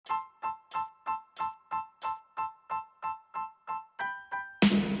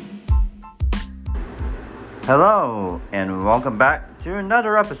Hello, and welcome back to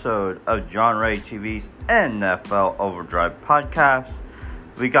another episode of JohnRayTV's NFL Overdrive podcast.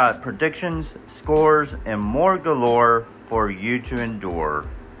 We got predictions, scores, and more galore for you to endure.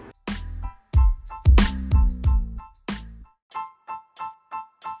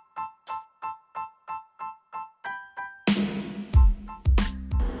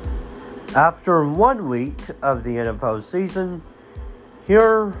 After 1 week of the NFL season,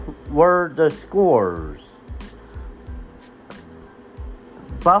 here were the scores.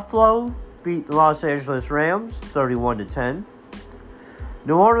 Buffalo beat Los Angeles Rams 31-10.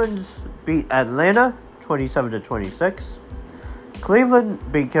 New Orleans beat Atlanta 27-26.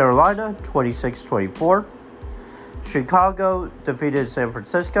 Cleveland beat Carolina 26-24. Chicago defeated San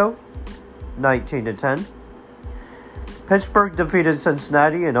Francisco 19-10. Pittsburgh defeated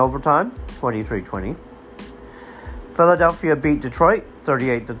Cincinnati in overtime 23-20. Philadelphia beat Detroit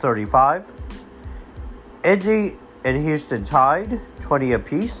 38-35. Indy and Houston tied 20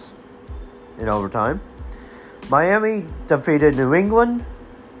 apiece in overtime. Miami defeated New England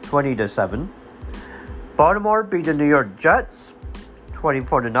 20-7. Baltimore beat the New York Jets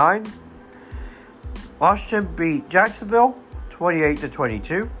 24-9. Washington beat Jacksonville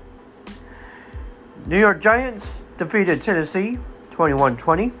 28-22. New York Giants defeated Tennessee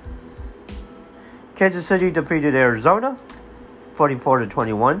 21-20. Kansas City defeated Arizona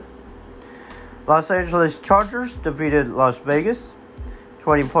 44-21. Los Angeles Chargers defeated Las Vegas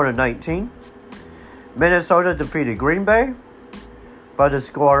 24-19. Minnesota defeated Green Bay by the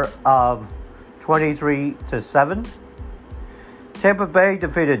score of 23-7. Tampa Bay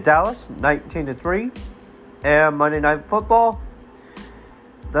defeated Dallas 19-3. And Monday Night Football,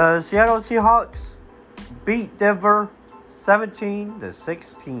 the Seattle Seahawks beat Denver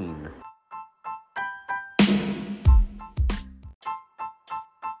 17-16.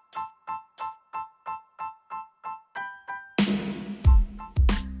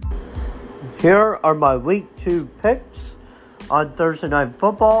 Here are my Week 2 picks. On Thursday Night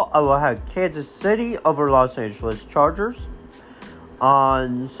Football, I will have Kansas City over Los Angeles Chargers.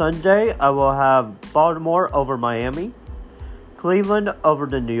 On Sunday, I will have Baltimore over Miami. Cleveland over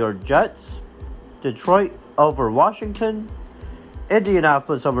the New York Jets. Detroit over Washington.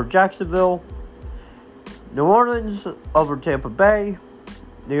 Indianapolis over Jacksonville. New Orleans over Tampa Bay.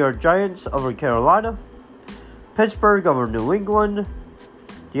 New York Giants over Carolina. Pittsburgh over New England.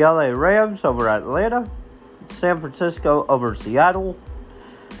 The LA Rams over Atlanta. San Francisco over Seattle.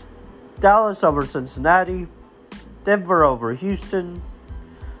 Dallas over Cincinnati. Denver over Houston.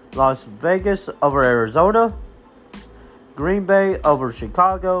 Las Vegas over Arizona. Green Bay over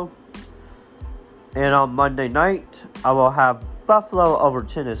Chicago. And on Monday night, I will have Buffalo over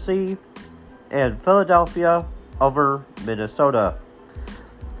Tennessee and Philadelphia over Minnesota.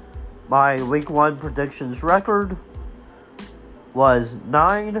 My Week 1 predictions record was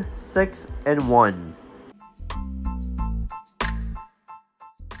 9-6-1.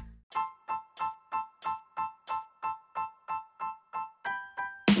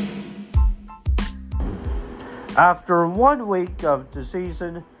 After 1 week of the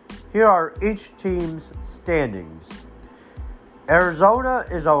season, here are each team's standings. Arizona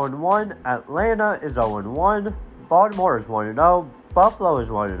is 0-1, Atlanta is 0-1, Baltimore is 1-0, Buffalo is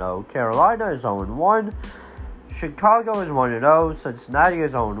 1-0, Carolina is 0-1, Chicago is 1-0, Cincinnati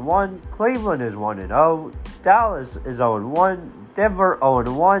is 0-1, Cleveland is 1-0, Dallas is 0-1, Denver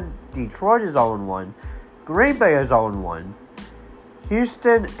 0-1, Detroit is 0-1, Green Bay is 0-1,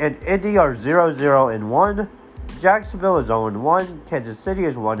 Houston and Indy are 0-0-1, Jacksonville is 0-1, Kansas City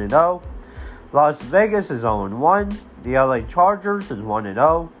is 1-0, Las Vegas is 0-1, the LA Chargers is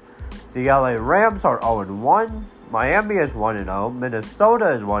 1-0, the LA Rams are 0-1, Miami is 1-0,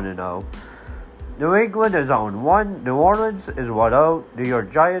 Minnesota is 1-0, New England is 0-1. New Orleans is 1-0. New York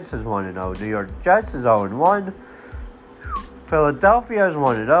Giants is 1-0. New York Jets is 0-1. Philadelphia is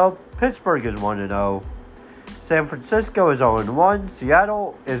 1-0. Pittsburgh is 1-0. San Francisco is 0-1.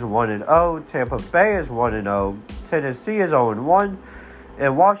 Seattle is 1-0. Tampa Bay is 1-0. Tennessee is 0-1.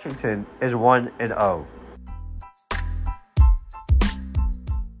 And Washington is 1-0.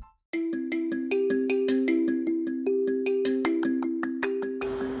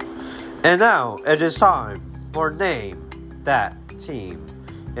 And now it is time for Name That Team.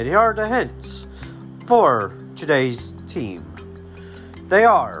 And here are the hints for today's team. They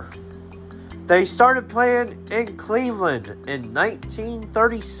started playing in Cleveland in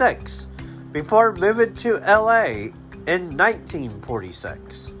 1936 before moving to LA in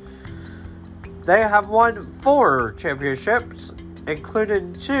 1946. They have won 4 championships,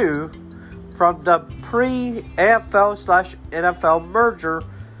 including 2 from the pre-AFL/NFL merger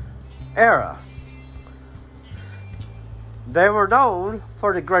era. They were known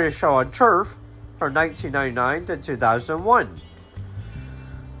for the greatest show on turf from 1999 to 2001.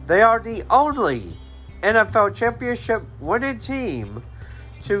 They are the only NFL championship winning team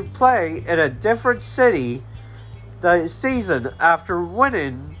to play in a different city the season after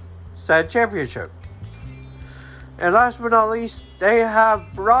winning said championship. And last but not least, they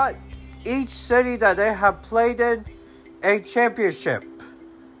have brought each city that they have played in a championship.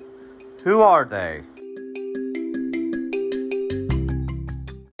 Who are they?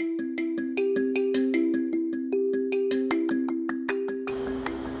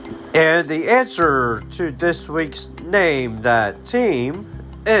 And the answer to this week's Name That Team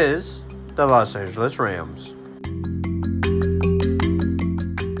is the Los Angeles Rams.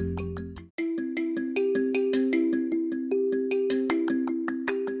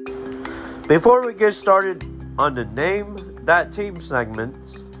 Before we get started on the Name That Team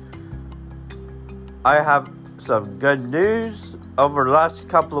segments, I have some good news. Over the last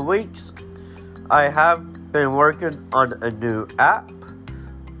couple of weeks, I have been working on a new app.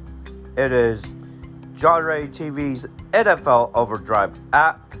 It is JohnRayTV's NFL Overdrive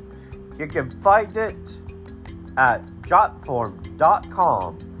app. You can find it at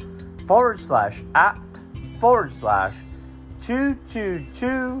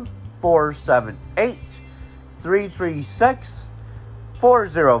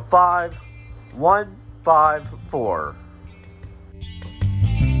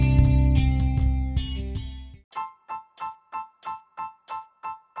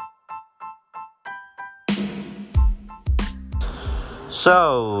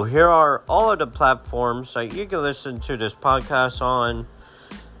So, here are all of the platforms that you can listen to this podcast on.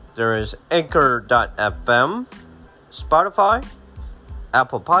 There is Anchor.fm, Spotify,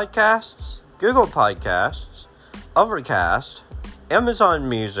 Apple Podcasts, Google Podcasts, Overcast, Amazon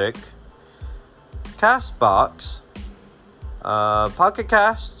Music, Castbox, Pocket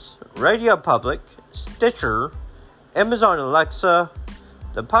Casts, Radio Public, Stitcher, Amazon Alexa,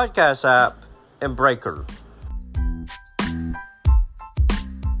 the Podcast app, and Breaker.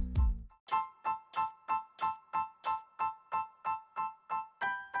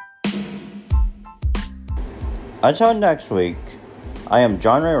 Until next week, I am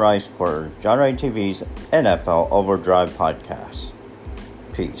John Ray Rice for JohnRayTV's NFL Overdrive podcast.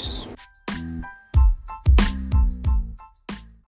 Peace.